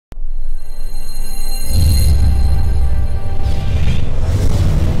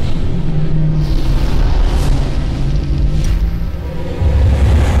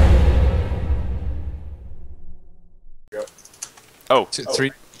2,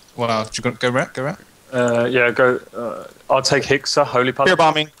 3. Wow, do you go rat? Go rat. Yeah, go. I'll take Hixa, Holy Pally. Fear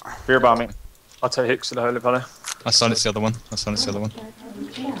bombing. Fear bombing. I'll take Hixa, the Holy Pally. I silenced the other one.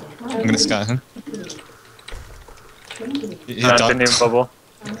 I'm gonna scatter him. He No, didn't even bubble.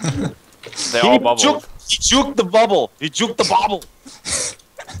 They all bubbled. He juked the bubble. He juked the bubble.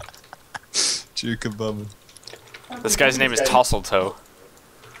 Juke a bubble. This guy's name is Tosseltoe.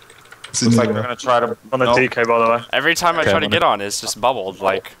 Looks like they're gonna try to On the DK, by the way. Every time I try to get on, it's just bubbled.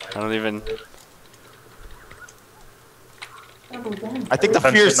 Like, I don't even... I think the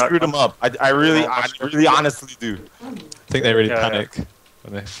fear screwed him up. I really honestly do. I think they really panic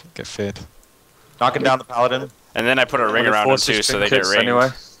when they get feared. Knocking down the paladin. And then I put a ring around them too, so they get ringed. Anyway.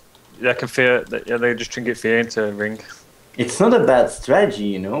 They can fear. Yeah, they just trinket fear into a ring. It's not a bad strategy,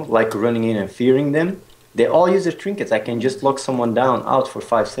 you know, like running in and fearing them. They all use their trinkets. I can just lock someone down out for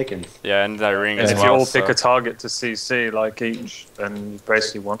 5 seconds. Yeah, and that ring as if well. you all pick a target to CC, like each, then you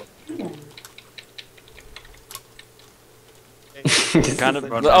basically won. Kind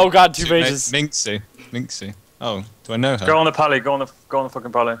of. Oh god, 2 mages. Minxie. Oh, do I know her? Go on the pally. Go on the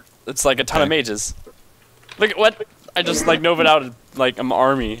fucking pally. It's like a ton of mages. Look at what I just like Nova'd out like an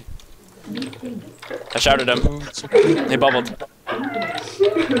army. I shouted him. He bubbled.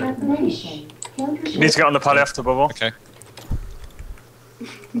 You need to get on the pally after bubble. Okay.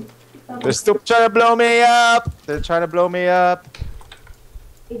 They're still trying to blow me up. Get on the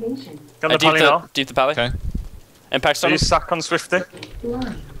pally now. Deep the pally. Okay. Impact stun. You suck on Swifty.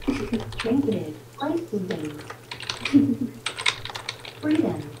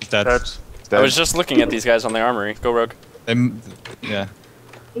 He's dead. I was just looking at these guys on the armory. Go rogue. Yeah.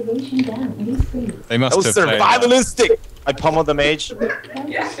 They must That was have played survivalistic. I pummeled the mage.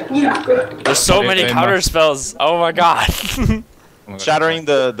 There's so many counter spells. Oh my god. Shattering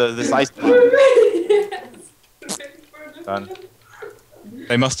this ice block. Done.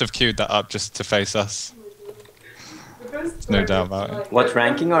 They must have queued that up just to face us. There's no doubt about it. What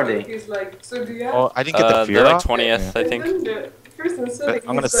ranking are they? Oh, I didn't get the fear they're like off. 20th, I think.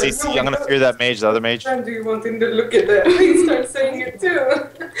 I'm gonna CC. I'm gonna fear that mage. The other mage. Do you want him to look at that? He starts saying it too.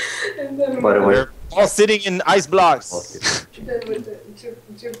 And then By the way, We're all sitting in ice blocks. then with the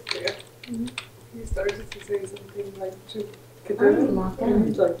juke there, he started to say something like juke. And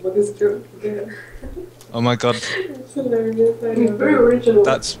he's like, what is juke? Oh my god. It's hilarious. I know. Very original.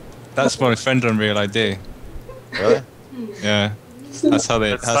 That's my friend on Real ID. Really? Yeah. That's how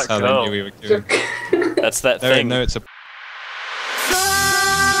they knew we were queuing. That's that thing. No, it's a